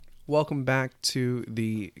Welcome back to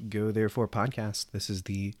the Go Therefore podcast. This is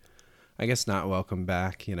I guess not welcome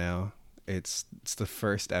back, it's the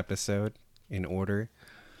first episode in order.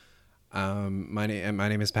 My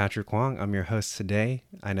name is Patrick Wong. I'm your host today.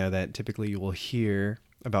 I know that typically you will hear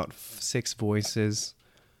about six voices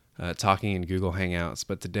talking in Google Hangouts,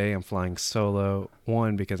 but today I'm flying solo.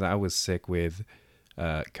 One, because I was sick with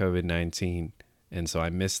COVID-19, and so I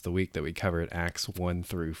missed the week that we covered Acts 1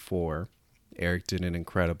 through 4. Eric did an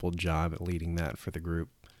incredible job at leading that for the group.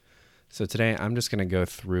 So today I'm just going to go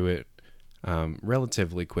through it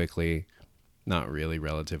relatively quickly. Not really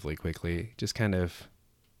relatively quickly, just kind of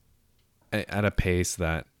at a pace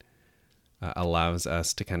that allows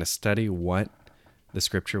us to kind of study what the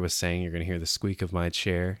scripture was saying. You're going to hear the squeak of my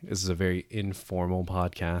chair. This is a very informal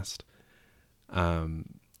podcast.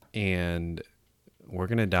 And we're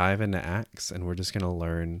going to dive into Acts, and we're just going to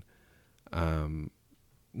learn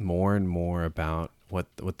more and more about what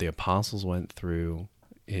the apostles went through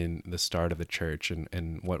in the start of the church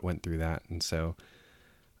and what went through that. And so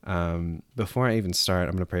before I even start,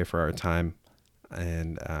 I'm going to pray for our time.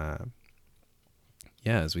 And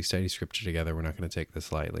as we study scripture together, we're not going to take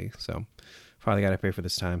this lightly. So Father God, I pray for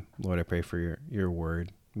this time. Lord, I pray for your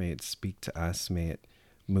word. May it speak to us. May it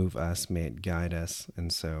move us. May it guide us.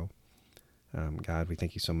 And so God, we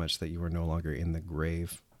thank you so much that you are no longer in the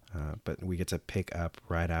grave, but we get to pick up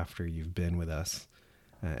right after you've been with us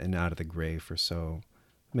and out of the grave for so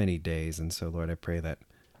many days. And so, Lord, I pray that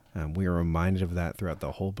we are reminded of that throughout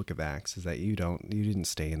the whole book of Acts, is that you didn't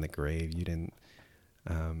stay in the grave. You didn't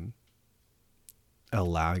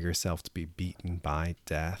allow yourself to be beaten by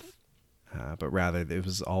death, but rather it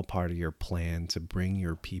was all part of your plan to bring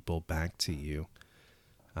your people back to you.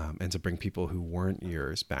 And to bring people who weren't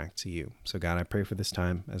yours back to you. So God, I pray for this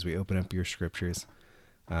time as we open up your scriptures.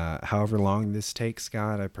 However long this takes,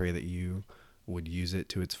 God, I pray that you would use it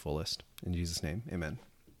to its fullest. In Jesus' name, amen.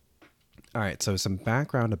 All right, so some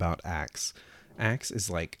background about Acts. Acts is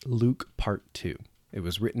like Luke Part 2. It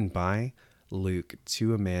was written by Luke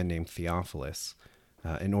to a man named Theophilus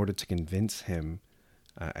in order to convince him,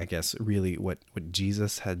 really what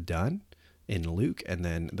Jesus had done in Luke, and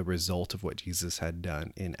then the result of what Jesus had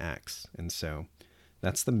done in Acts. And so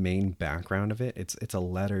that's the main background of it. It's a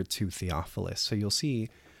letter to Theophilus. So you'll see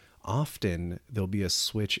often there'll be a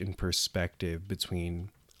switch in perspective between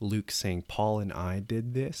Luke saying Paul and I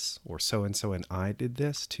did this, or so-and-so and I did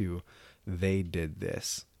this, to they did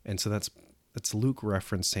this. And so that's Luke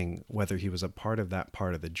referencing whether he was a part of that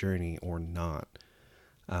part of the journey or not.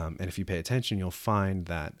 And if you pay attention, you'll find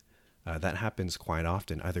that that happens quite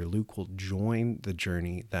often. Either Luke will join the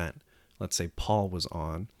journey that, let's say, Paul was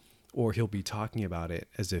on, or he'll be talking about it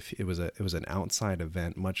as if it was an outside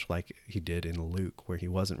event, much like he did in Luke, where he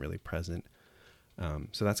wasn't really present.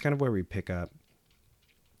 So that's kind of where we pick up.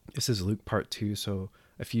 This is Luke Part 2, so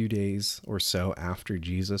a few days or so after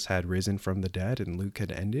Jesus had risen from the dead and Luke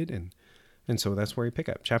had ended, and so that's where we pick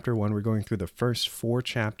up. Chapter 1, we're going through the first 4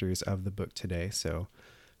 chapters of the book today, so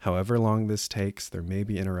however long this takes, there may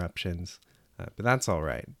be interruptions, but that's all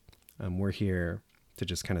right. We're here to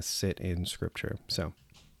just kind of sit in scripture. So,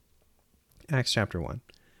 Acts chapter 1.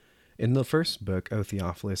 In the first book, O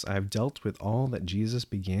Theophilus, I have dealt with all that Jesus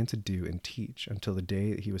began to do and teach until the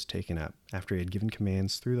day that he was taken up, after he had given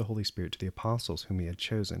commands through the Holy Spirit to the apostles whom he had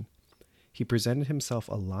chosen. He presented himself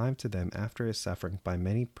alive to them after his suffering by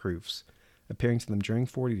many proofs, appearing to them during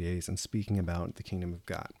 40 days and speaking about the kingdom of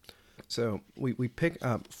God. So we pick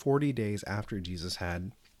up 40 days after Jesus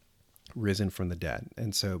had risen from the dead.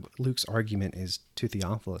 And so Luke's argument is to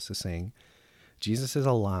Theophilus is saying, Jesus is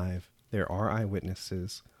alive. There are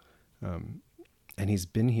eyewitnesses. And he's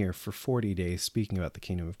been here for 40 days speaking about the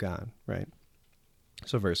kingdom of God, right?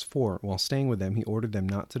 So verse 4, while staying with them, he ordered them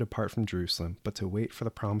not to depart from Jerusalem, but to wait for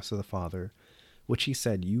the promise of the Father, which he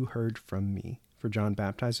said, you heard from me. For John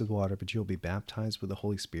baptized with water, but you'll be baptized with the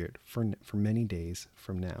Holy Spirit for many days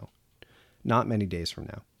from now. Not many days from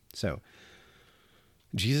now. So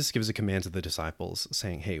Jesus gives a command to the disciples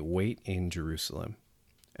saying, hey, wait in Jerusalem.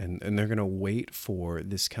 And they're going to wait for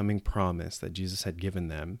this coming promise that Jesus had given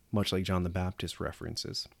them, much like John the Baptist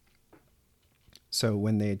references. So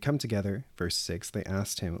when they had come together, verse 6, they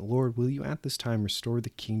asked him, Lord, will you at this time restore the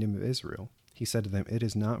kingdom of Israel? He said to them, it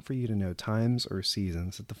is not for you to know times or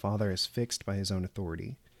seasons that the Father has fixed by his own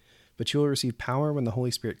authority. But you will receive power when the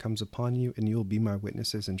Holy Spirit comes upon you, and you will be my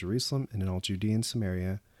witnesses in Jerusalem and in all Judea and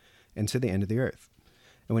Samaria and to the end of the earth.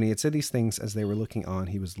 And when he had said these things, as they were looking on,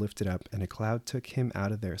 he was lifted up, and a cloud took him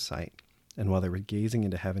out of their sight. And while they were gazing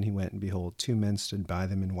into heaven, he went, and behold, 2 men stood by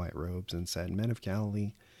them in white robes, and said, Men of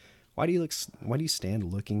Galilee, why do you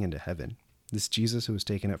stand looking into heaven? This Jesus who was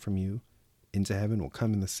taken up from you into heaven will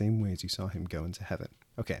come in the same way as you saw him go into heaven.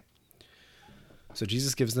 Okay. So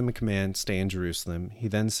Jesus gives them a command, stay in Jerusalem. He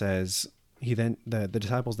then says, the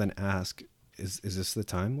disciples then ask, is this the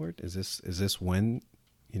time, Lord? Is this when,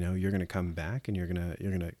 you're going to come back and you're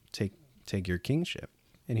going to take your kingship?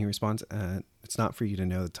 And he responds, it's not for you to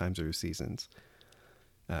know the times or seasons.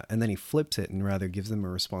 And then he flips it and rather gives them a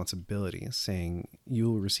responsibility, saying,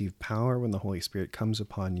 you will receive power when the Holy Spirit comes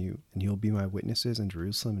upon you, and you'll be my witnesses in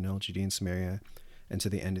Jerusalem and all Judea and Samaria and to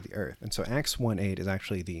the end of the earth. And so Acts 1:8 is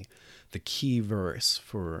actually the key verse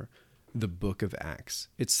for the book of Acts.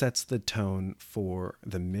 It sets the tone for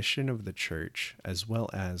the mission of the church as well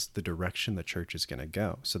as the direction the church is going to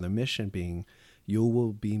go. So the mission being, you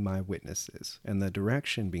will be my witnesses, and the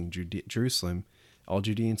direction being Jerusalem, all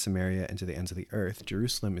Judea and Samaria, and to the ends of the earth.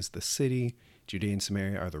 Jerusalem is the city, Judea and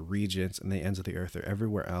Samaria are the regions, and the ends of the earth are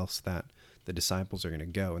everywhere else that the disciples are going to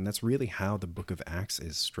go. And that's really how the book of Acts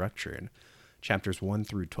is structured. Chapters 1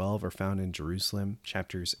 through 12 are found in Jerusalem.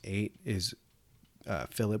 Chapters 8 is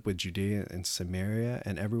Philip with Judea and Samaria,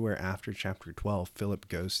 and everywhere after chapter 12, Philip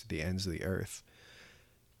goes to the ends of the earth.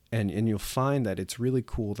 And you'll find that it's really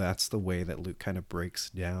cool. That's the way that Luke kind of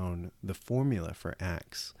breaks down the formula for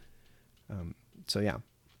Acts. So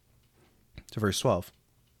verse 12.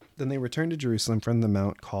 Then they returned to Jerusalem from the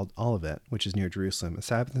mount called Olivet, which is near Jerusalem,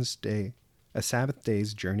 a Sabbath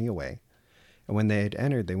day's journey away. And when they had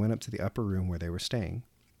entered, they went up to the upper room where they were staying.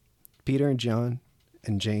 Peter and John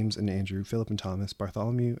and James and Andrew, Philip and Thomas,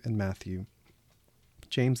 Bartholomew and Matthew,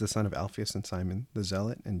 James the son of Alphaeus and Simon the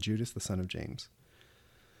Zealot, and Judas the son of James.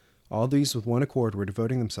 All these with one accord were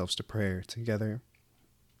devoting themselves to prayer together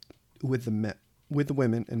with the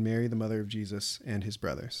women and Mary, the mother of Jesus, and his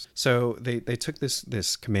brothers. So they took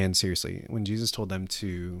this command seriously. When Jesus told them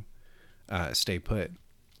to stay put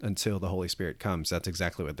until the Holy Spirit comes, that's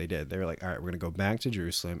exactly what they did. They were like, all right, we're going to go back to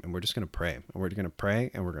Jerusalem and we're just going to pray. And we're going to pray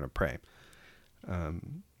and we're going to pray.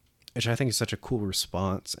 Which I think is such a cool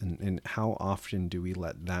response. And how often do we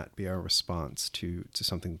let that be our response to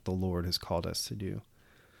something that the Lord has called us to do?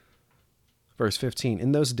 Verse 15,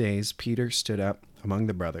 in those days, Peter stood up among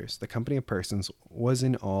the brothers. The company of persons was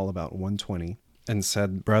in all about 120, and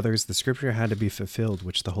said, brothers, the scripture had to be fulfilled,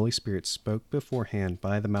 which the Holy Spirit spoke beforehand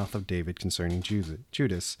by the mouth of David concerning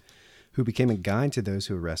Judas, who became a guide to those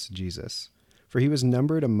who arrested Jesus. For he was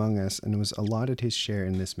numbered among us and was allotted his share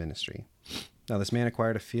in this ministry. Now this man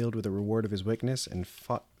acquired a field with the reward of his wickedness, and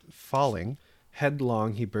falling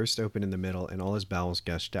headlong, he burst open in the middle, and all his bowels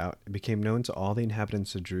gushed out. It became known to all the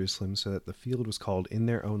inhabitants of Jerusalem, so that the field was called in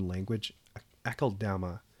their own language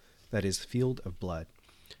Akeldama, that is, field of blood.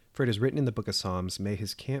 For it is written in the book of Psalms, may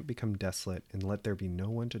his camp become desolate, and let there be no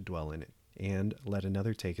one to dwell in it, and let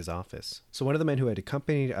another take his office. So one of the men who had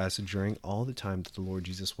accompanied us during all the time that the Lord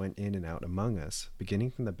Jesus went in and out among us,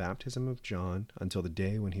 beginning from the baptism of John until the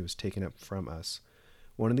day when he was taken up from us,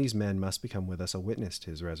 one of these men must become with us a witness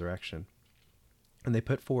to his resurrection. And they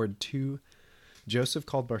put forward two, Joseph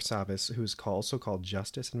called Barsabbas, who is also called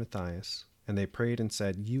Justus, and Matthias. And they prayed and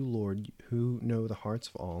said, you, Lord, who know the hearts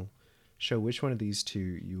of all, show which one of these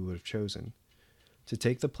two you would have chosen to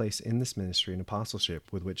take the place in this ministry and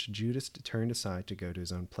apostleship with which Judas turned aside to go to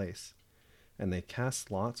his own place. And they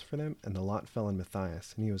cast lots for them, and the lot fell on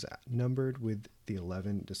Matthias, and he was numbered with the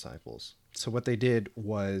 11 disciples. So what they did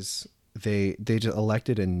was they just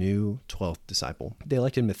elected a new 12th disciple. They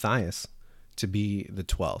elected Matthias to be the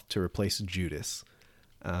 12th, to replace Judas,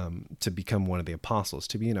 to become one of the apostles.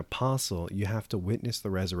 To be an apostle, you have to witness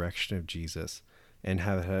the resurrection of Jesus and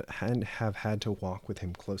have had to walk with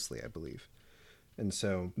him closely, I believe. And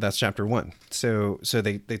so that's chapter 1. So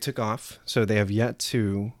they took off. So they have yet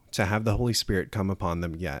to have the Holy Spirit come upon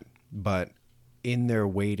them yet. But in their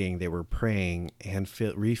waiting, they were praying and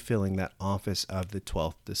refilling that office of the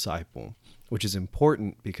 12th disciple, which is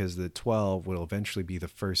important because the 12 will eventually be the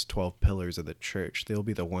first 12 pillars of the church. They'll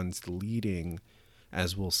be the ones leading,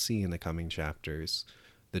 as we'll see in the coming chapters,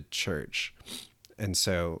 the church. And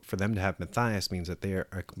so for them to have Matthias means that they are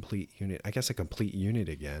a complete unit, a complete unit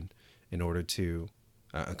again, in order to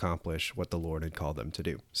accomplish what the Lord had called them to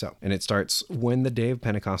do. So, and it starts when the day of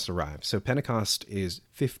Pentecost arrived. So Pentecost is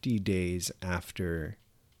 50 days after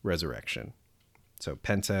resurrection. So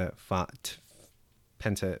Pente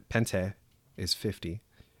is 50.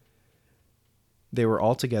 They were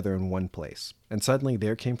all together in one place, and suddenly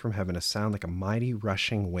there came from heaven a sound like a mighty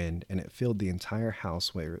rushing wind, and it filled the entire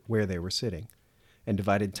house where they were sitting. And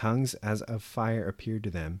divided tongues as of fire appeared to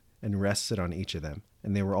them, and rested on each of them.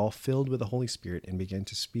 And they were all filled with the Holy Spirit, and began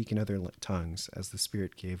to speak in other tongues as the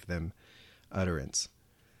Spirit gave them utterance.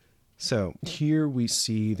 So here we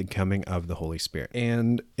see the coming of the Holy Spirit.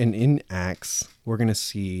 And in Acts, we're going to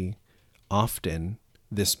see often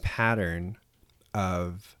this pattern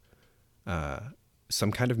of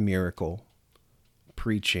some kind of miracle,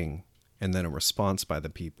 preaching, and then a response by the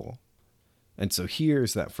people. And so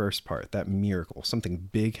here's that first part, that miracle, something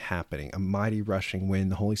big happening, a mighty rushing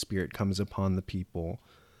wind. The Holy Spirit comes upon the people.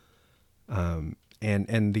 And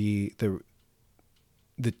the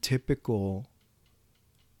typical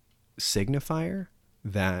signifier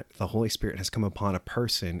that the Holy Spirit has come upon a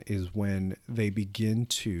person is when they begin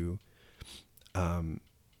to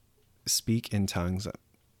speak in tongues,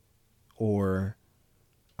 or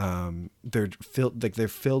they're filled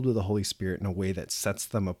with the Holy Spirit in a way that sets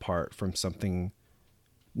them apart from something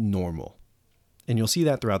normal. And you'll see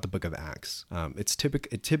that throughout the book of Acts. It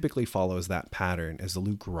typically follows that pattern as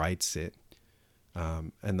Luke writes it,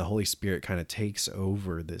 and the Holy Spirit kind of takes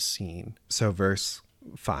over this scene. So verse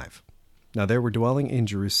 5. Now there were dwelling in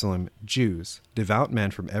Jerusalem Jews, devout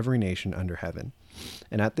men from every nation under heaven.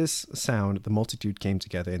 And at this sound the multitude came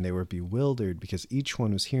together, and they were bewildered, because each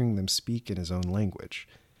one was hearing them speak in his own language.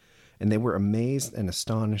 And they were amazed and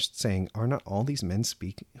astonished, saying, Are not all these men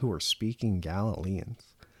who are speaking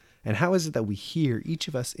Galileans? And how is it that we hear each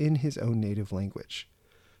of us in his own native language?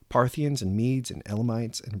 Parthians and Medes and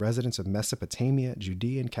Elamites and residents of Mesopotamia,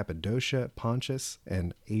 Judea and Cappadocia, Pontus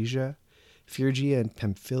and Asia, Phrygia and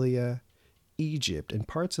Pamphylia, Egypt and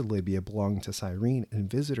parts of Libya belonging to Cyrene, and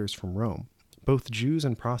visitors from Rome, both Jews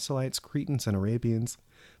and proselytes, Cretans and Arabians.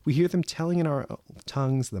 We hear them telling in our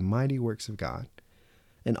tongues the mighty works of God.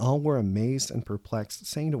 And all were amazed and perplexed,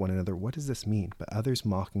 saying to one another, What does this mean? But others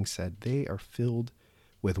mocking said, They are filled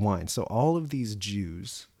with wine. So all of these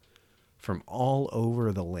Jews from all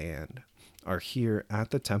over the land are here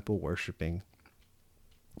at the temple worshiping.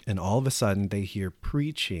 And all of a sudden they hear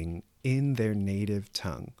preaching in their native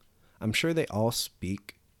tongue. I'm sure they all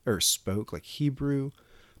spoke like Hebrew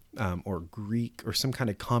or Greek or some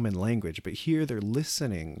kind of common language. But here they're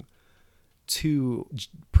listening to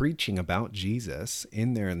preaching about Jesus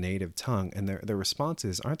in their native tongue. And their response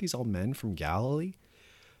is, aren't these all men from Galilee?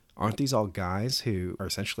 Aren't these all guys who are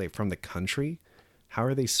essentially from the country? How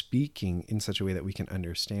are they speaking in such a way that we can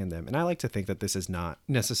understand them? And I like to think that this is not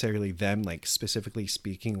necessarily them like specifically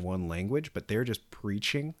speaking one language, but they're just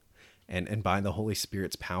preaching. And by the Holy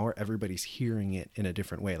Spirit's power, everybody's hearing it in a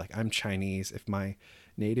different way. Like, I'm Chinese. If my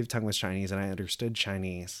native tongue was Chinese and I understood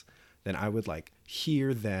Chinese, then I would like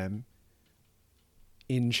hear them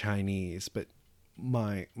in Chinese, but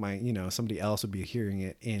my somebody else would be hearing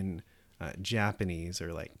it in Japanese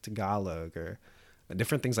or like Tagalog or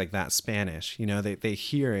different things like that, Spanish. They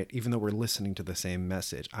hear it even though we're listening to the same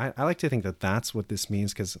message. I like to think that that's what this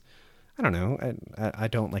means, because I don't know, I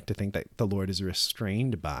don't like to think that the Lord is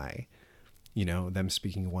restrained by them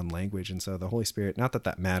speaking one language. And so the Holy Spirit, not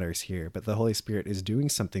that matters here, but the Holy Spirit is doing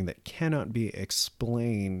something that cannot be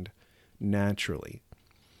explained naturally,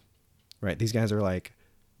 right? These guys are like,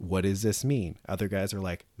 what does this mean? Other guys are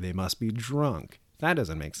like, they must be drunk. That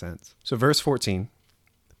doesn't make sense. So verse 14,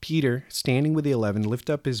 Peter, standing with the 11,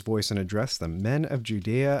 lifted up his voice and addressed them, Men of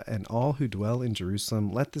Judea and all who dwell in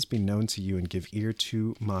Jerusalem, let this be known to you, and give ear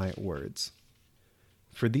to my words.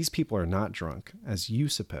 For these people are not drunk, as you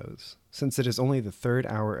suppose, since it is only the third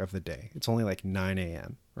hour of the day. It's only like 9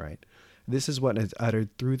 a.m., right? This is what is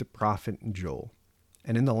uttered through the prophet Joel.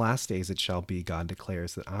 And in the last days it shall be, God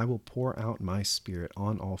declares, that I will pour out my spirit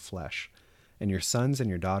on all flesh. And your sons and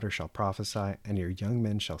your daughters shall prophesy, and your young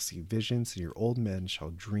men shall see visions, and your old men shall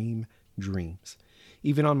dream dreams.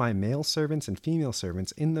 Even on my male servants and female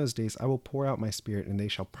servants, in those days I will pour out my spirit, and they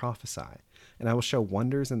shall prophesy. And I will show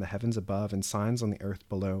wonders in the heavens above, and signs on the earth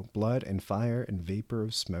below, blood and fire and vapor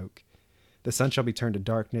of smoke. The sun shall be turned to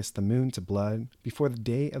darkness, the moon to blood, before the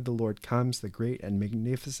day of the Lord comes, the great and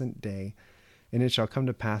magnificent day. And it shall come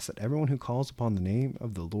to pass that everyone who calls upon the name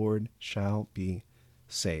of the Lord shall be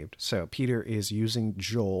saved. So Peter is using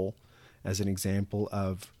Joel as an example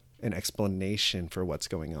of an explanation for what's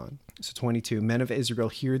going on. So 22, Men of Israel,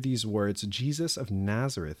 hear these words. Jesus of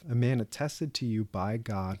Nazareth, a man attested to you by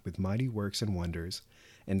God with mighty works and wonders,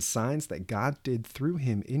 and signs that God did through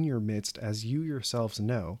him in your midst, as you yourselves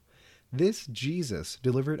know. This Jesus,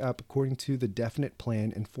 delivered up according to the definite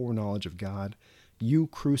plan and foreknowledge of God, you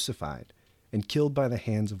crucified and killed by the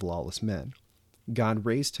hands of lawless men. God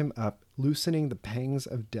raised him up, loosening the pangs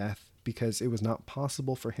of death, because it was not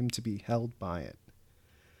possible for him to be held by it.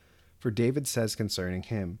 For David says concerning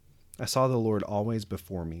him, I saw the Lord always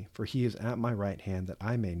before me, for he is at my right hand, that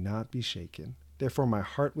I may not be shaken. Therefore my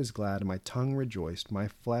heart was glad, and my tongue rejoiced. My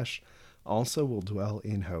flesh also will dwell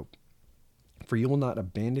in hope. For you will not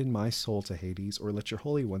abandon my soul to Hades, or let your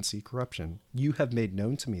Holy One see corruption. You have made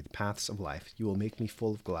known to me the paths of life. You will make me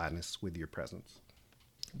full of gladness with your presence.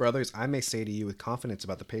 Brothers, I may say to you with confidence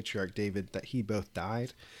about the patriarch David that he both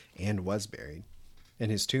died and was buried,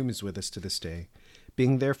 and his tomb is with us to this day.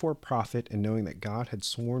 Being therefore a prophet, and knowing that God had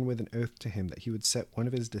sworn with an oath to him that he would set one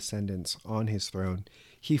of his descendants on his throne,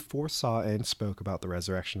 he foresaw and spoke about the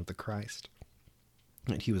resurrection of the Christ.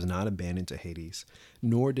 And he was not abandoned to Hades,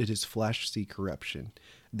 nor did his flesh see corruption.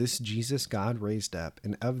 This Jesus God raised up,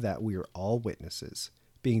 and of that we are all witnesses.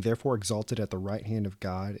 Being therefore exalted at the right hand of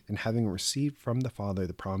God, and having received from the Father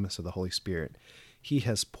the promise of the Holy Spirit, he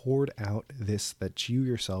has poured out this that you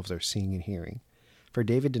yourselves are seeing and hearing. For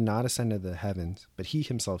David did not ascend into the heavens, but he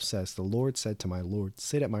himself says, the Lord said to my Lord,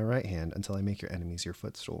 sit at my right hand until I make your enemies your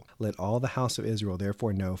footstool. Let all the house of Israel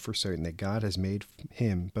therefore know for certain that God has made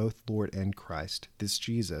him both Lord and Christ, this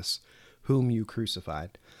Jesus, whom you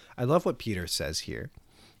crucified. I love what Peter says here.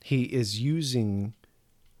 He is using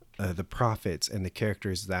the prophets and the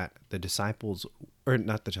characters that the disciples, or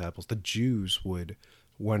not the disciples, the Jews would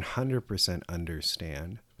 100%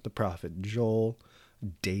 understand. The prophet Joel,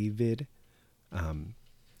 David, and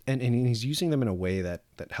he's using them in a way that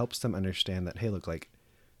helps them understand that, hey, look, like,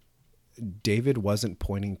 David wasn't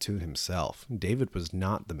pointing to himself. David was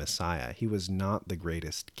not the Messiah. He was not the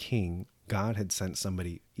greatest king. God had sent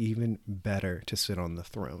somebody even better to sit on the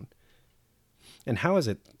throne. And how is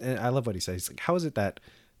it, and I love what he says, like, how is it that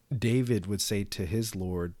David would say to his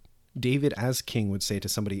Lord, David as king would say to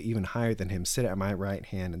somebody even higher than him, sit at my right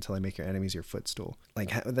hand until I make your enemies your footstool?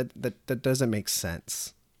 Like, that doesn't make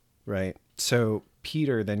sense, right? So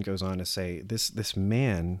Peter then goes on to say, this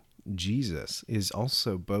man, Jesus, is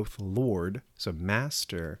also both Lord, so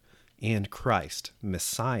master, and Christ,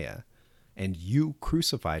 Messiah, and you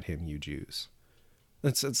crucified him, you Jews.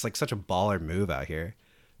 It's like such a baller move out here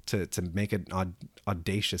to make an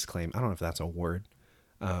audacious claim. I don't know if that's a word.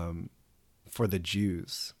 For the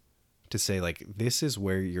Jews to say, like, this is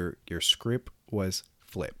where your script was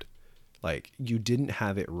flipped. Like, you didn't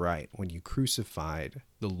have it right when you crucified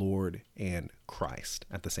the Lord and Christ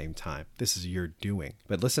at the same time. This is your doing.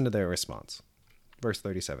 But listen to their response. Verse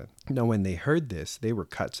 37. Now, when they heard this, they were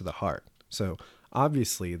cut to the heart. So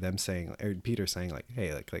obviously them saying, or Peter saying, like,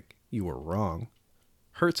 hey, like you were wrong,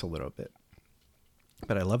 hurts a little bit.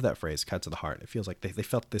 But I love that phrase, cut to the heart. It feels like they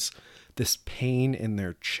felt this pain in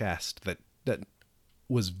their chest that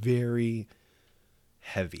was very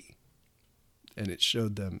heavy. And it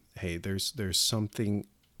showed them, hey, there's something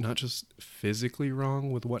not just physically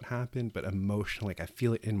wrong with what happened, but emotionally. Like, I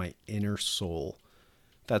feel it in my inner soul.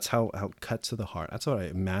 That's how cut to the heart. That's what I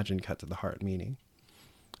imagine cut to the heart meaning.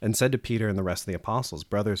 And said to Peter and the rest of the apostles,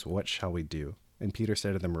 brothers, what shall we do? And Peter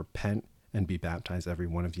said to them, repent and be baptized, every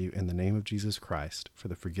one of you, in the name of Jesus Christ for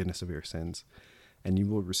the forgiveness of your sins, and you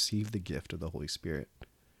will receive the gift of the Holy Spirit.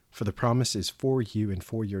 For the promise is for you and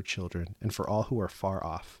for your children, and for all who are far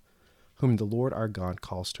off, whom the Lord our God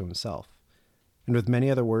calls to himself. And with many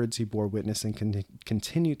other words he bore witness and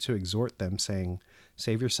continued to exhort them, saying,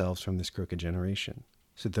 save yourselves from this crooked generation.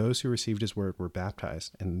 So those who received his word were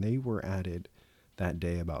baptized, and they were added that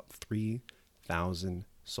day about 3,000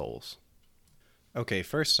 souls. Okay,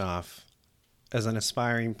 first off, as an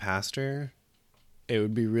aspiring pastor, it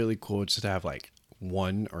would be really cool just to have like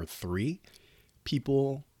 1 or 3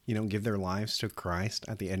 people, give their lives to Christ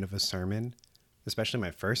at the end of a sermon. Especially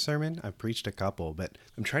my first sermon. I've preached a couple, but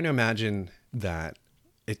I'm trying to imagine that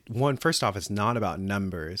first off, it's not about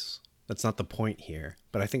numbers. That's not the point here.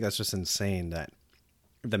 But I think that's just insane that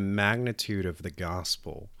the magnitude of the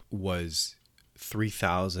gospel was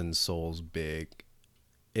 3,000 souls big,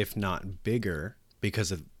 if not bigger,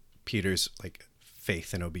 because of Peter's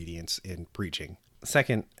faith and obedience in preaching.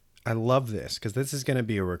 Second, I love this because this is going to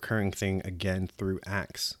be a recurring thing again through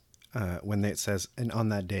Acts. When it says, and on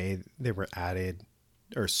that day they were added,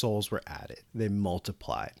 or souls were added, they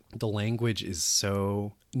multiplied. The language is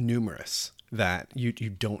so numerous that you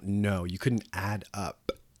don't know. You couldn't add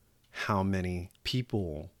up how many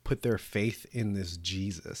people put their faith in this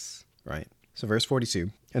Jesus, right? So verse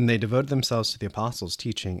 42, and they devoted themselves to the apostles'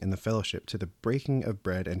 teaching and the fellowship, to the breaking of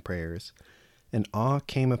bread and prayers. And awe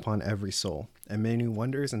came upon every soul, and many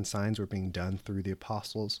wonders and signs were being done through the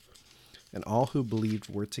apostles. And all who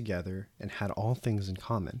believed were together and had all things in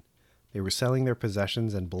common. They were selling their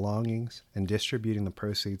possessions and belongings and distributing the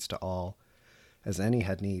proceeds to all as any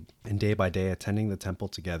had need. And day by day, attending the temple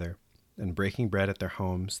together and breaking bread at their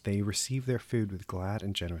homes, they received their food with glad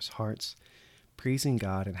and generous hearts, praising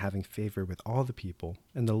God and having favor with all the people.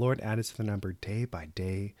 And the Lord added to the number day by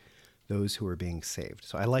day those who were being saved.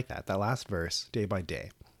 So I like that last verse, day by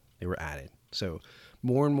day, they were added. So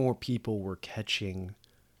more and more people were catching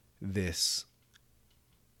this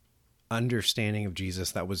understanding of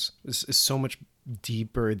Jesus that is so much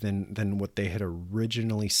deeper than what they had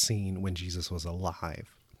originally seen when Jesus was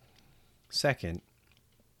alive. Second,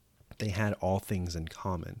 they had all things in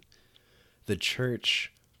common. The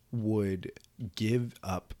church would give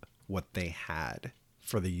up what they had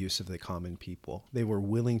for the use of the common people. They were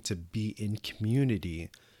willing to be in community,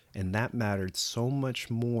 and that mattered so much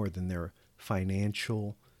more than their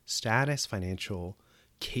financial status, financial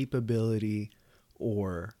capability,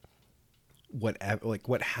 or whatever, like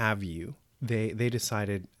what have you. They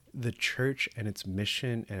decided the church and its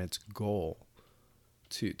mission and its goal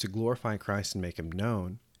to glorify Christ and make him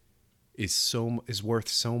known is worth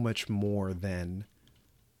so much more than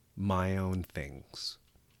my own things.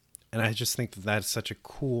 And I just think that that's such a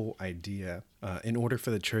cool idea. In order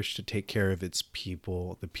for the church to take care of its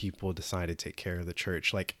people, the people decided to take care of the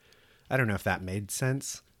church. Like, I don't know if that made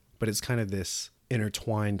sense, but it's kind of this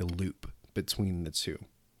intertwined loop between the two.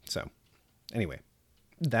 So anyway,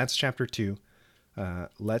 that's chapter 2.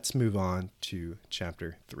 Let's move on to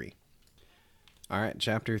chapter 3. All right,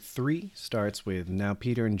 chapter 3 starts with, now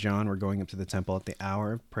Peter and John were going up to the temple at the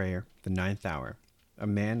hour of prayer, the 9th hour. A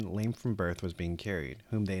man lame from birth was being carried,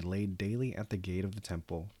 whom they laid daily at the gate of the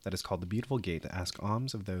temple, that is called the Beautiful Gate, to ask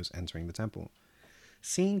alms of those entering the temple.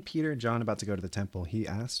 Seeing Peter and John about to go to the temple, he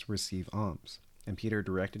asked to receive alms. And Peter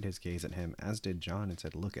directed his gaze at him, as did John, and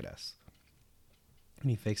said, "Look at us." And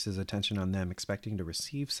he fixed his attention on them, expecting to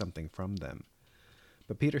receive something from them.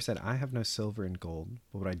 But Peter said, "I have no silver and gold,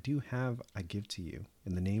 but what I do have I give to you.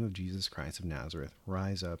 In the name of Jesus Christ of Nazareth,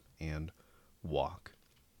 rise up and walk."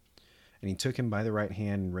 And he took him by the right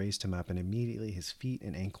hand and raised him up, and immediately his feet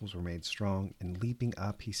and ankles were made strong. And leaping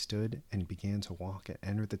up, he stood and began to walk, and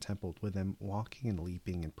entered the temple with them, walking and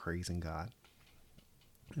leaping and praising God.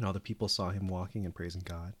 And all the people saw him walking and praising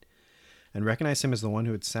God, and recognized him as the one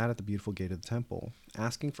who had sat at the beautiful gate of the temple,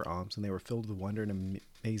 asking for alms, and they were filled with wonder and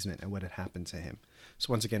amazement at what had happened to him.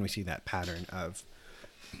 So once again, we see that pattern of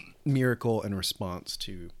miracle and response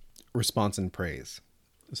and praise,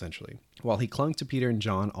 essentially. While he clung to Peter and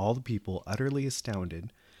John, all the people, utterly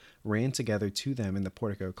astounded, ran together to them in the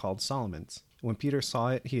portico called Solomon's. When Peter saw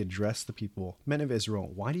it, he addressed the people, "Men of Israel,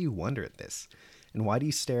 why do you wonder at this? And why do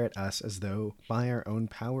you stare at us as though by our own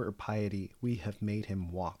power or piety we have made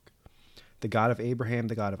him walk? The God of Abraham,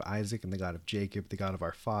 the God of Isaac, and the God of Jacob, the God of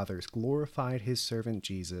our fathers, glorified his servant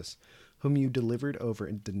Jesus, whom you delivered over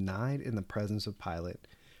and denied in the presence of Pilate,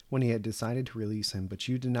 when he had decided to release him. But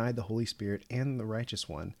you denied the Holy Spirit and the Righteous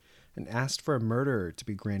One, and asked for a murderer to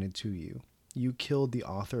be granted to you. You killed the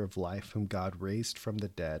author of life, whom God raised from the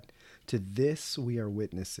dead. To this we are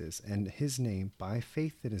witnesses, and his name, by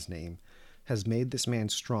faith in his name, has made this man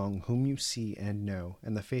strong, whom you see and know,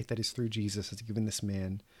 and the faith that is through Jesus has given this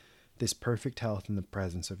man this perfect health in the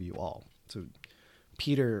presence of you all." So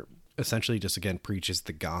Peter essentially just again preaches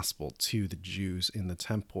the gospel to the Jews in the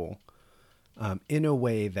temple, in a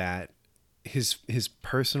way that his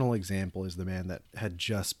personal example is the man that had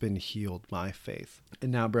just been healed by faith.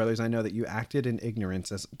 "And now, brothers, I know that you acted in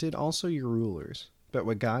ignorance, as did also your rulers. But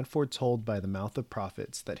what God foretold by the mouth of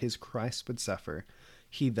prophets, that his Christ would suffer,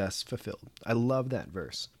 he thus fulfilled." I love that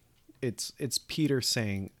verse. It's Peter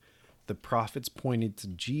saying the prophets pointed to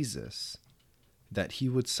Jesus, that he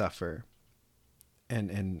would suffer,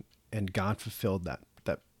 and God fulfilled that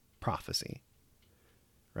prophecy.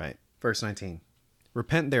 Right? Verse 19.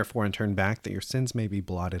 "Repent therefore and turn back, that your sins may be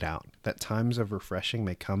blotted out, that times of refreshing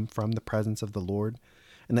may come from the presence of the Lord,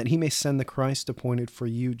 and that he may send the Christ appointed for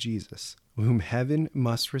you, Jesus, whom heaven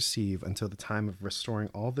must receive until the time of restoring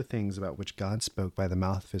all the things about which God spoke by the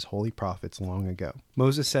mouth of his holy prophets long ago.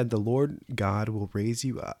 Moses said, the Lord God will raise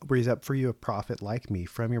up for you a prophet like me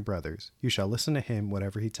from your brothers. You shall listen to him,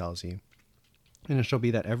 whatever he tells you. And it shall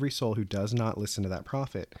be that every soul who does not listen to that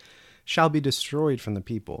prophet shall be destroyed from the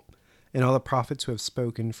people. And all the prophets who have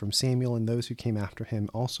spoken, from Samuel and those who came after him,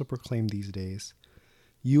 also proclaim these days.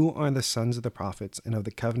 You are the sons of the prophets, and of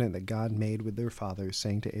the covenant that God made with their fathers,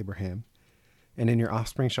 saying to Abraham, and in your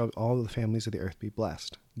offspring shall all the families of the earth be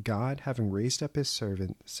blessed. God, having raised up his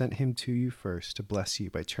servant, sent him to you first to bless you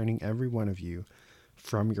by turning every one of you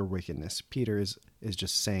from your wickedness. Peter is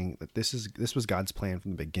just saying that this was God's plan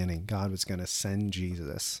from the beginning. God was going to send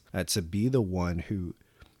Jesus to be the one who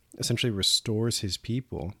essentially restores his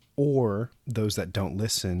people, or those that don't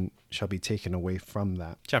listen shall be taken away from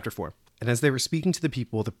that. Chapter 4. And as they were speaking to the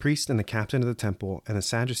people, the priest and the captain of the temple and the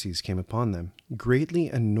Sadducees came upon them, greatly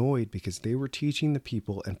annoyed because they were teaching the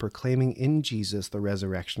people and proclaiming in Jesus the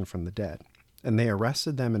resurrection from the dead. And they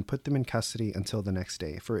arrested them and put them in custody until the next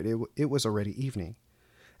day, for it was already evening.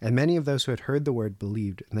 And many of those who had heard the word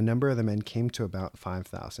believed, and the number of the men came to about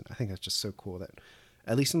 5,000. I think that's just so cool that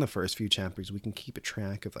at least in the first few chapters, we can keep a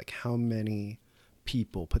track of like how many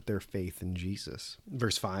people put their faith in Jesus.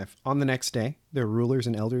 Verse 5, on the next day, their rulers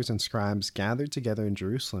and elders and scribes gathered together in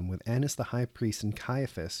Jerusalem with Annas the high priest and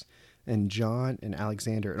Caiaphas and John and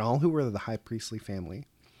Alexander and all who were of the high priestly family.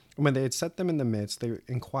 And when they had set them in the midst, they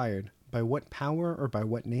inquired, by what power or by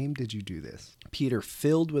what name did you do this? Peter,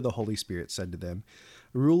 filled with the Holy Spirit, said to them,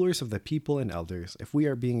 rulers of the people and elders, if we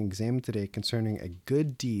are being examined today concerning a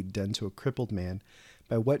good deed done to a crippled man,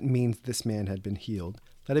 by what means this man had been healed,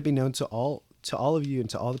 let it be known to all of you and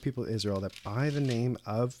to all the people of Israel that by the name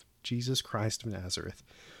of Jesus Christ of Nazareth,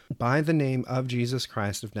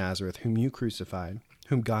 whom you crucified,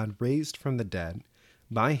 whom God raised from the dead,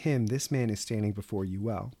 by him this man is standing before you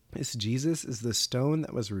well. This Jesus is the stone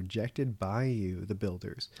that was rejected by you, the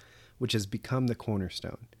builders, which has become the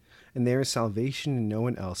cornerstone. And there is salvation in no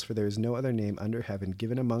one else, for there is no other name under heaven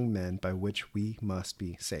given among men by which we must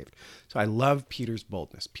be saved. So I love Peter's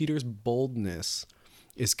boldness. Peter's boldness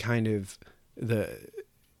is kind of the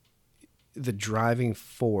driving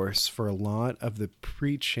force for a lot of the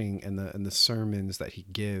preaching and the sermons that he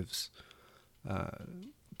gives,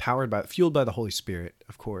 fueled by the Holy Spirit,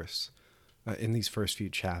 of course, in these first few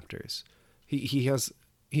chapters.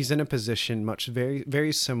 He's in a position very,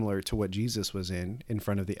 very similar to what Jesus was in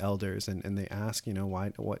front of the elders, and they ask,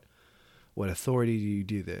 why, what authority do you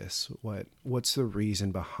do this? What's the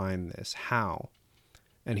reason behind this? How?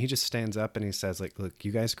 And he just stands up and he says, like, look,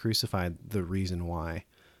 you guys crucified the reason why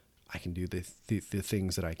I can do the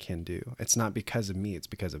things that I can do. It's not because of me, it's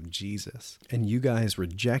because of Jesus. And you guys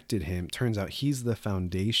rejected him. Turns out he's the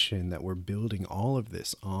foundation that we're building all of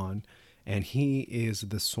this on, and he is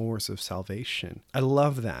the source of salvation. I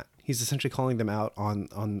love that. He's essentially calling them out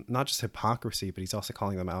on not just hypocrisy, but he's also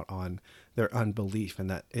calling them out on their unbelief, and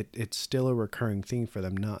that it's still a recurring theme for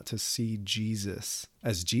them not to see Jesus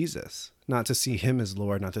as Jesus, not to see him as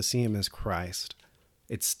Lord, not to see him as Christ.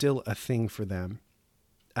 It's still a thing for them.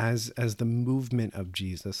 As the movement of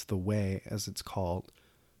Jesus, the way, as it's called,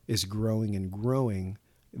 is growing and growing,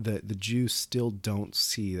 the Jews still don't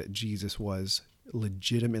see that Jesus was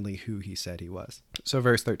legitimately who he said he was. So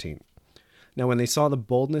verse 13. Now when they saw the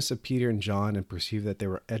boldness of Peter and John and perceived that they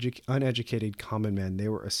were uneducated common men, they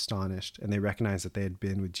were astonished, and they recognized that they had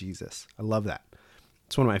been with Jesus. I love that.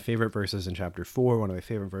 It's one of my favorite verses in chapter 4, one of my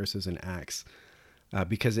favorite verses in Acts,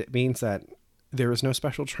 because it means that there was no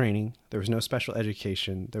special training, there was no special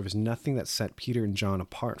education, there was nothing that set Peter and John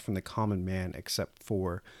apart from the common man except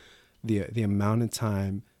for the amount of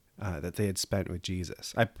time that they had spent with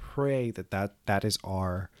Jesus. I pray that is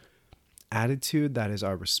our attitude, that is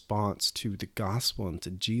our response to the gospel and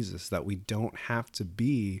to Jesus, that we don't have to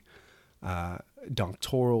be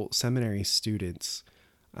doctoral seminary students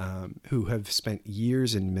who have spent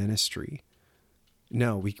years in ministry.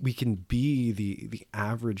 No, we can be the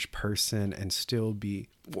average person and still be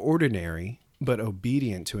ordinary, but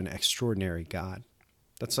obedient to an extraordinary God.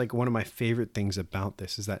 That's like one of my favorite things about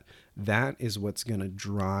this, is that is what's going to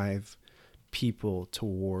drive people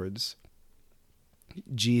towards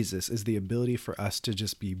Jesus, is the ability for us to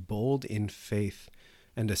just be bold in faith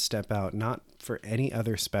and to step out, not for any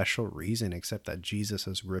other special reason except that Jesus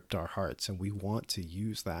has ripped our hearts, and we want to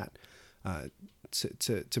use that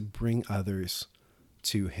to bring others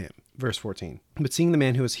to him. Verse 14. But seeing the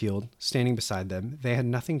man who was healed standing beside them, they had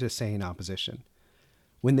nothing to say in opposition.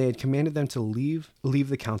 When they had commanded them to leave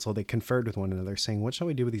the council, they conferred with one another, saying, what shall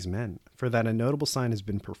we do with these men? For that a notable sign has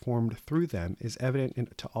been performed through them is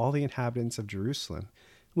evident to all the inhabitants of Jerusalem.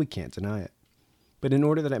 We can't deny it. But in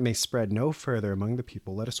order that it may spread no further among the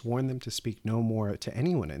people, let us warn them to speak no more to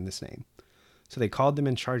anyone in this name. So they called them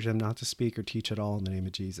and charged them not to speak or teach at all in the name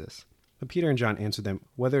of Jesus. But Peter and John answered them,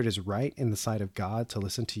 whether it is right in the sight of God to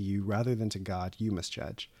listen to you rather than to God, you must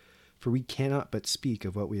judge. For we cannot but speak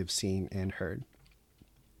of what we have seen and heard.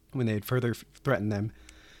 When they had further threatened them,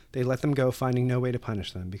 they let them go, finding no way to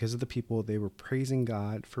punish them. Because of the people, they were praising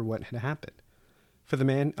God for what had happened. For the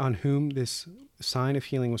man on whom this sign of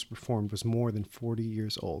healing was performed was more than 40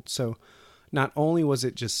 years old. So not only was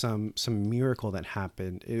it just some miracle that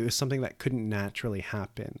happened, it was something that couldn't naturally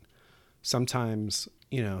happen. Sometimes,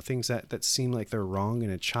 things that seem like they're wrong in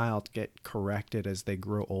a child get corrected as they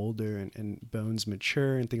grow older and bones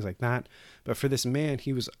mature and things like that. But for this man,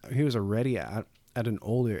 he was already at an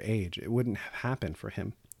older age. It wouldn't have happened for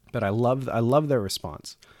him. But I love their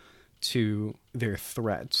response to their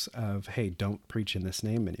threats of, hey, don't preach in this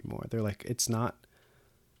name anymore. They're like, it's not,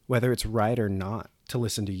 whether it's right or not to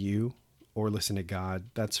listen to you or listen to God,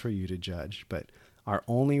 that's for you to judge. But our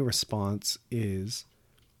only response is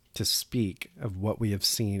to speak of what we have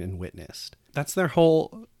seen and witnessed. That's their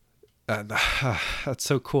whole, that's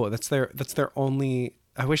so cool. That's their only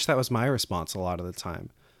I wish that was my response a lot of the time,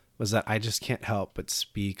 was that I just can't help but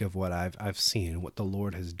speak of what I've seen, what the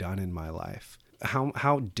Lord has done in my life.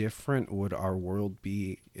 How different would our world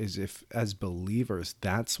be is if, as believers,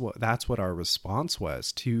 that's what our response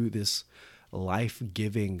was to this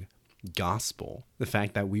life-giving gospel. The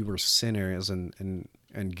fact that we were sinners and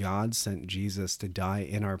God sent Jesus to die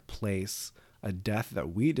in our place, a death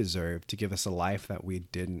that we deserved, to give us a life that we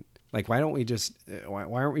didn't. Like, why don't we just, why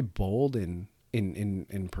aren't we bold in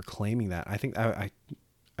proclaiming that? I think I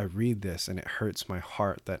read this and it hurts my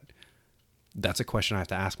heart that that's a question I have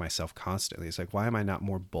to ask myself constantly. It's like, why am I not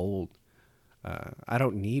more bold? I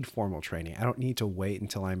don't need formal training. I don't need to wait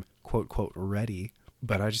until I'm quote ready,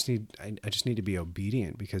 but I just need to be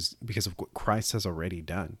obedient because of what Christ has already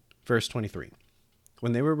done. Verse 23.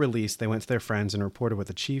 When they were released, they went to their friends and reported what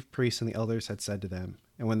the chief priests and the elders had said to them.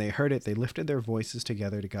 And when they heard it, they lifted their voices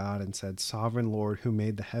together to God and said, Sovereign Lord, who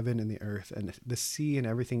made the heaven and the earth and the sea and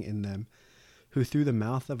everything in them, who through the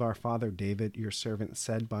mouth of our father David, your servant,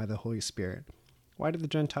 said by the Holy Spirit, why did the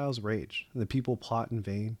Gentiles rage, and the people plot in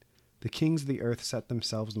vain? The kings of the earth set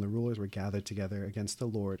themselves, and the rulers were gathered together against the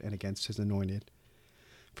Lord and against his anointed.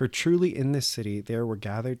 For truly in this city there were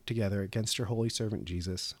gathered together against your holy servant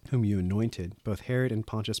Jesus, whom you anointed, both Herod and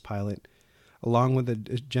Pontius Pilate, along with the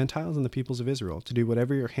Gentiles and the peoples of Israel, to do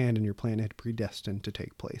whatever your hand and your plan had predestined to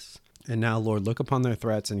take place. And now, Lord, look upon their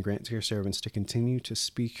threats and grant to your servants to continue to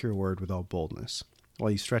speak your word with all boldness, while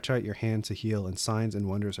you stretch out your hand to heal, and signs and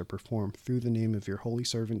wonders are performed through the name of your holy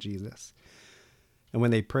servant Jesus. And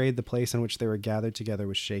when they prayed, the place in which they were gathered together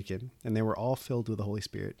was shaken, and they were all filled with the Holy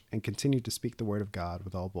Spirit, and continued to speak the word of God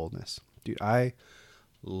with all boldness. Dude, I'm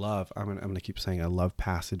going to keep saying I love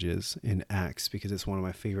passages in Acts because it's one of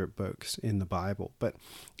my favorite books in the Bible. But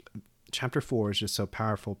chapter 4 is just so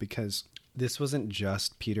powerful because this wasn't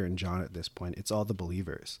just Peter and John at this point. It's all the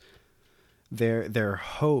believers. Their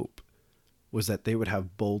hope was that they would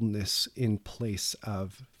have boldness in place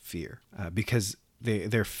of fear because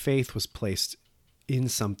their faith was placed in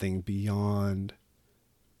something beyond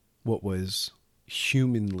what was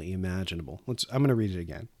humanly imaginable. I'm going to read it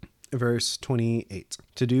again. Verse 28.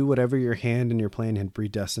 To do whatever your hand and your plan had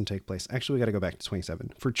predestined to take place. Actually, we got to go back to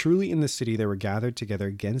 27. For truly in the city they were gathered together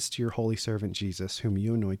against your holy servant Jesus, whom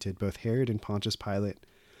you anointed, both Herod and Pontius Pilate,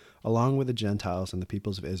 along with the Gentiles and the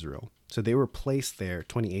peoples of Israel. So they were placed there,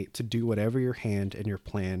 28, to do whatever your hand and your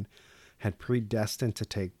plan had predestined to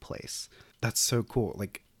take place. That's so cool.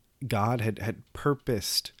 Like, God had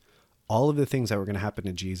purposed all of the things that were going to happen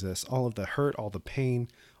to Jesus, all of the hurt, all the pain,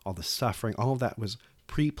 all the suffering, all of that was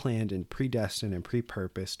pre-planned and predestined and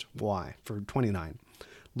pre-purposed. Why? For 29,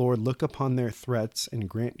 Lord, look upon their threats and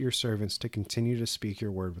grant your servants to continue to speak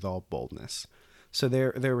your word with all boldness. So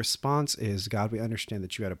their response is, God, we understand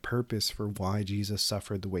that you had a purpose for why Jesus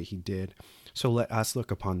suffered the way he did. So let us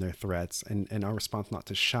look upon their threats, and our response not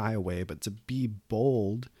to shy away, but to be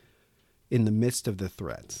bold in the midst of the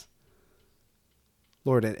threats.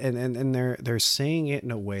 Lord, and they're saying it in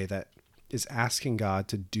a way that is asking God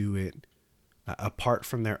to do it apart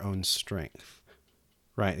from their own strength,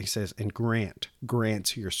 right? He says, and grant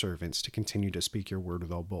to your servants to continue to speak your word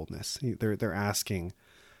with all boldness. They're asking,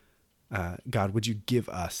 God, would you give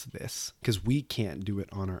us this? Because we can't do it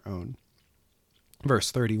on our own. Verse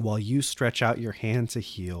 30, while you stretch out your hand to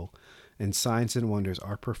heal, and signs and wonders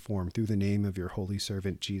are performed through the name of your holy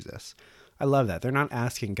servant Jesus. I love that. They're not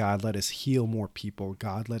asking, God, let us heal more people.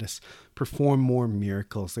 God, let us perform more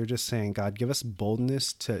miracles. They're just saying, God, give us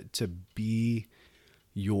boldness to be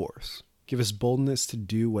yours. Give us boldness to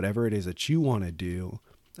do whatever it is that you want to do,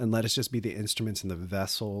 and let us just be the instruments and the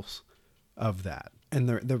vessels of that. And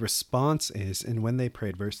the response is, and when they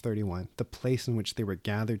prayed, verse 31, the place in which they were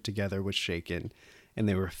gathered together was shaken, and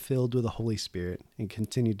they were filled with the Holy Spirit and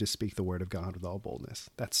continued to speak the word of God with all boldness.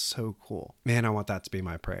 That's so cool. Man, I want that to be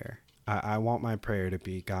my prayer. I want my prayer to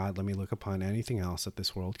be, God, let me look upon anything else that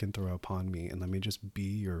this world can throw upon me, and let me just be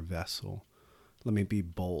your vessel. Let me be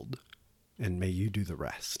bold, and may you do the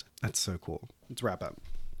rest. That's so cool. Let's wrap up.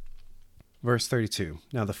 Verse 32,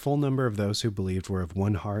 now the full number of those who believed were of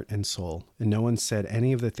one heart and soul, and no one said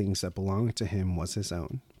any of the things that belonged to him was his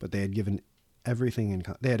own, but they had everything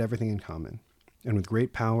in common. And with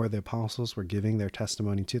great power the apostles were giving their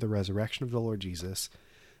testimony to the resurrection of the Lord Jesus,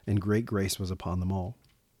 and great grace was upon them all.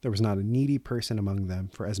 There was not a needy person among them,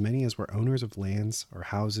 for as many as were owners of lands or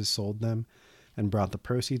houses sold them, and brought the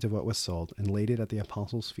proceeds of what was sold, and laid it at the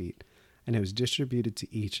apostles' feet, and it was distributed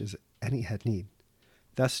to each as any had need.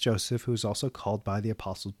 Thus Joseph, who was also called by the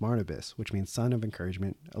apostles Barnabas, which means son of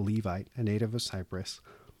encouragement, a Levite, a native of Cyprus,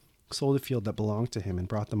 sold a field that belonged to him, and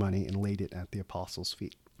brought the money and laid it at the apostles'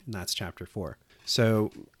 feet. And that's chapter 4.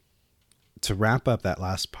 So to wrap up that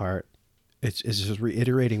last part, it's just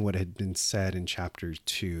reiterating what had been said in chapter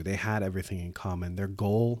 2. They had everything in common. Their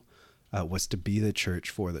goal was to be the church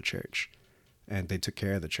for the church, and they took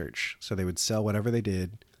care of the church. So they would sell whatever they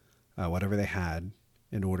did, whatever they had,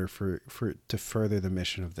 in order for to further the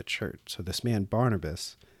mission of the church. So this man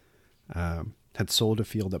Barnabas had sold a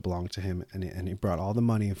field that belonged to him, and he brought all the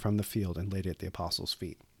money from the field and laid it at the apostles'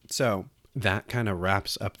 feet. So that kind of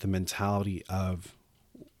wraps up the mentality of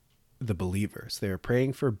the believers. They were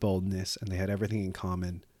praying for boldness, and they had everything in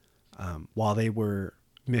common. While they were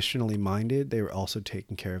missionally minded, they were also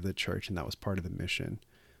taking care of the church, and that was part of the mission,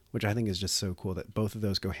 which I think is just so cool that both of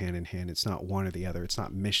those go hand in hand. It's not one or the other. It's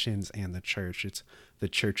not missions and the church. It's the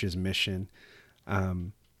church's mission.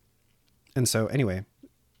 And so anyway,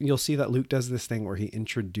 you'll see that Luke does this thing where he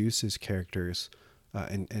introduces characters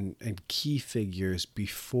and key figures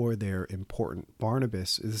before they're important.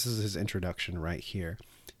 Barnabas, this is his introduction right here.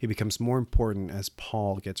 He becomes more important as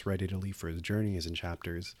Paul gets ready to leave for his journey, is in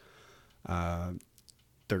chapters 12,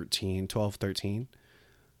 13.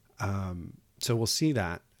 So we'll see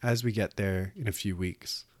that as we get there in a few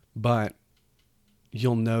weeks. But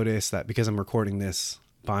you'll notice that because I'm recording this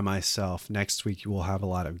by myself, next week we'll have a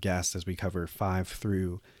lot of guests as we cover 5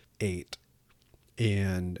 through 8.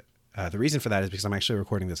 And the reason for that is because I'm actually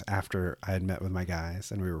recording this after I had met with my guys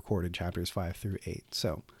and we recorded chapters 5 through 8.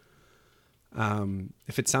 So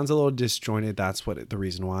if it sounds a little disjointed, that's the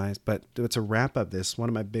reason why. But to wrap up this, one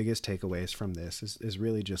of my biggest takeaways from this is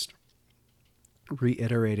really just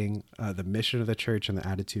reiterating the mission of the church and the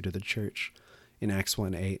attitude of the church. In Acts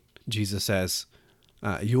 1:8, Jesus says,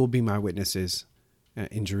 you will be my witnesses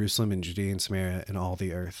in Jerusalem and Judea and Samaria and all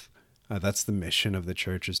the earth. That's the mission of the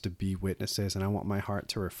church, is to be witnesses. And I want my heart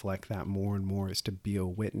to reflect that more and more, is to be a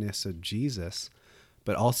witness of Jesus.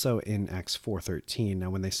 But also in Acts 4:13, now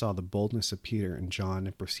when they saw the boldness of Peter and John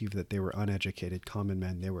and perceived that they were uneducated common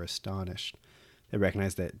men, they were astonished. They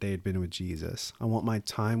recognized that they had been with Jesus. I want my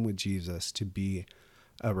time with Jesus to be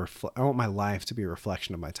I want my life to be a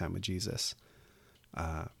reflection of my time with Jesus.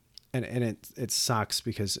 And it sucks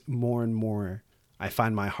because more and more I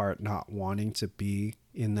find my heart not wanting to be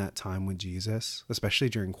in that time with Jesus, especially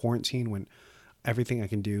during quarantine when everything I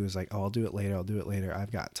can do is like, oh, I'll do it later.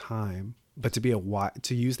 I've got time. But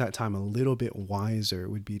to use that time a little bit wiser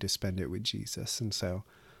would be to spend it with Jesus. And so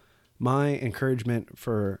my encouragement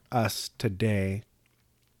for us today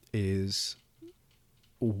is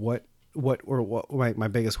my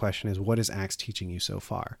biggest question is, what is Acts teaching you so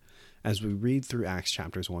far? As we read through Acts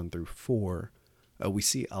chapters 1 through 4, we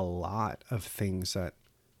see a lot of things that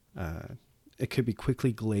it could be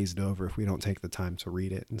quickly glazed over if we don't take the time to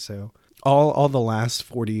read it. And so all the last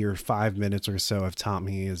 40 or 5 minutes or so have taught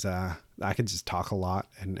me is I can just talk a lot,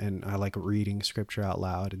 and I like reading scripture out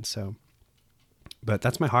loud. And so, but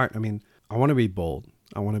that's my heart. I mean, I want to be bold.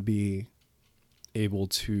 I want to be able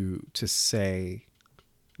to say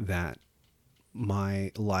that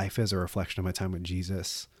my life is a reflection of my time with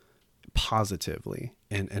Jesus positively.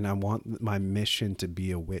 And I want my mission to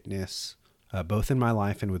be a witness, both in my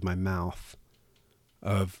life and with my mouth,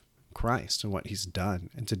 of Christ and what he's done,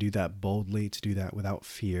 and to do that boldly, to do that without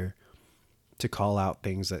fear, to call out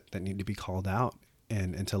things that need to be called out,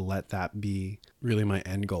 and to let that be really my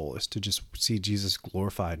end goal, is to just see Jesus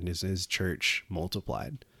glorified and his church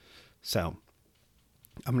multiplied. So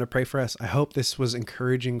I'm going to pray for us. I hope this was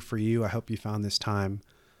encouraging for you. I hope you found this time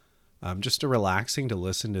just relaxing to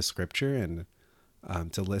listen to scripture and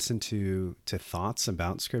to listen to thoughts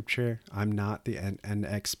about scripture. I'm not the end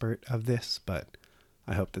expert of this, but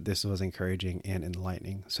I hope that this was encouraging and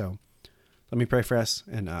enlightening. So let me pray for us,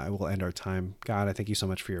 and I will end our time. God, I thank you so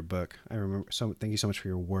much for your book. Thank you so much for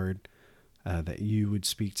your word, that you would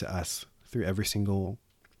speak to us through every single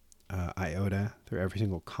iota, through every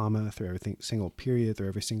single comma, through every single period, through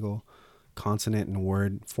every single consonant and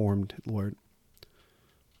word formed, Lord.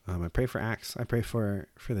 I pray for Acts. I pray for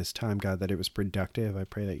this time, God, that it was productive. I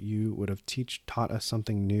pray that you would have taught us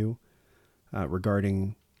something new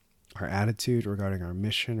regarding our attitude, regarding our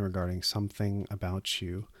mission, regarding something about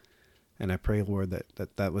you. And I pray, Lord,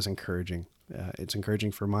 that was encouraging. It's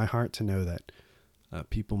encouraging for my heart to know that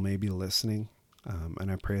people may be listening. And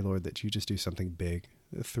I pray, Lord, that you just do something big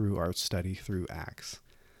through our study through Acts.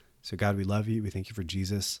 So God, we love you. We thank you for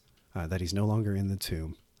Jesus, that he's no longer in the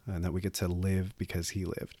tomb, and that we get to live because he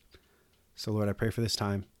lived. So Lord, I pray for this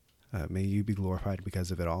time. May you be glorified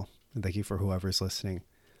because of it all. And thank you for whoever's listening.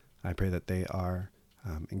 I pray that they are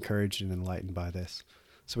encouraged and enlightened by this.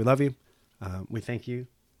 So we love you. We thank you.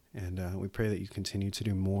 And we pray that you continue to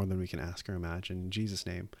do more than we can ask or imagine. In Jesus'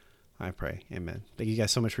 name, I pray. Amen. Thank you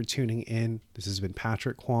guys so much for tuning in. This has been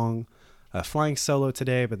Patrick Huang flying solo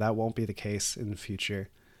today, but that won't be the case in the future.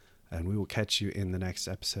 And we will catch you in the next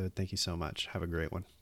episode. Thank you so much. Have a great one.